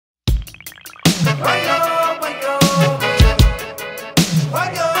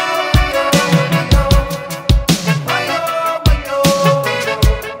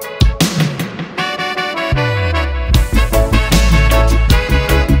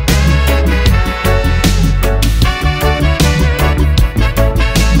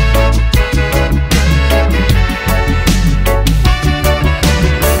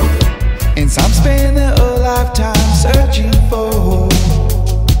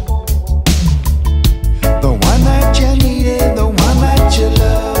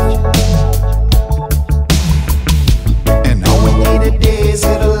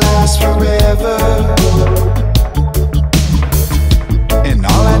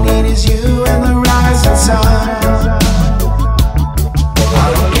is you and the rising sun. I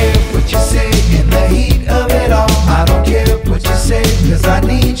don't care what you say in the heat of it all. I don't care what you say, 'cause I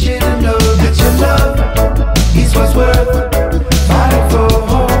need you to know that your love is what's worth fighting for.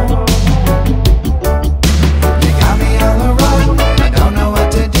 You got me on the run, I don't know what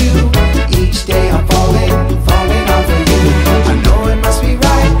to do. Each day I'm falling off of you. I know it must be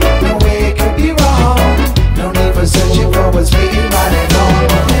right, no way it could be wrong. No need for searching for what's fitting right and wrong.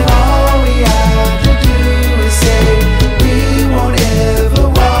 And all we have to do is say we won't ever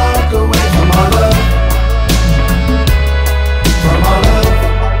walk away from our love. From our love.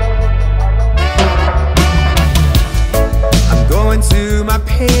 I'm going to my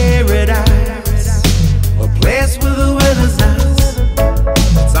paradise, a place where the weather's nice.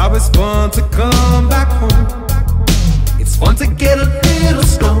 It's always fun to come back home. It's fun to get a little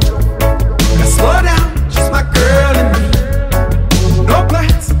stoned. Now slow down, just my girl and me. No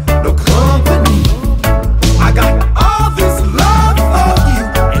plans, no company. I got all this love for you,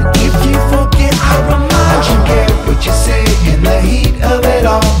 and if you forget, I remind you. I don't care what you say in the heat of it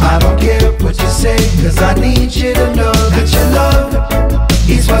all. I don't care what you say, 'cause I need you to know that your love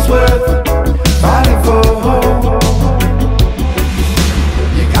is what's worth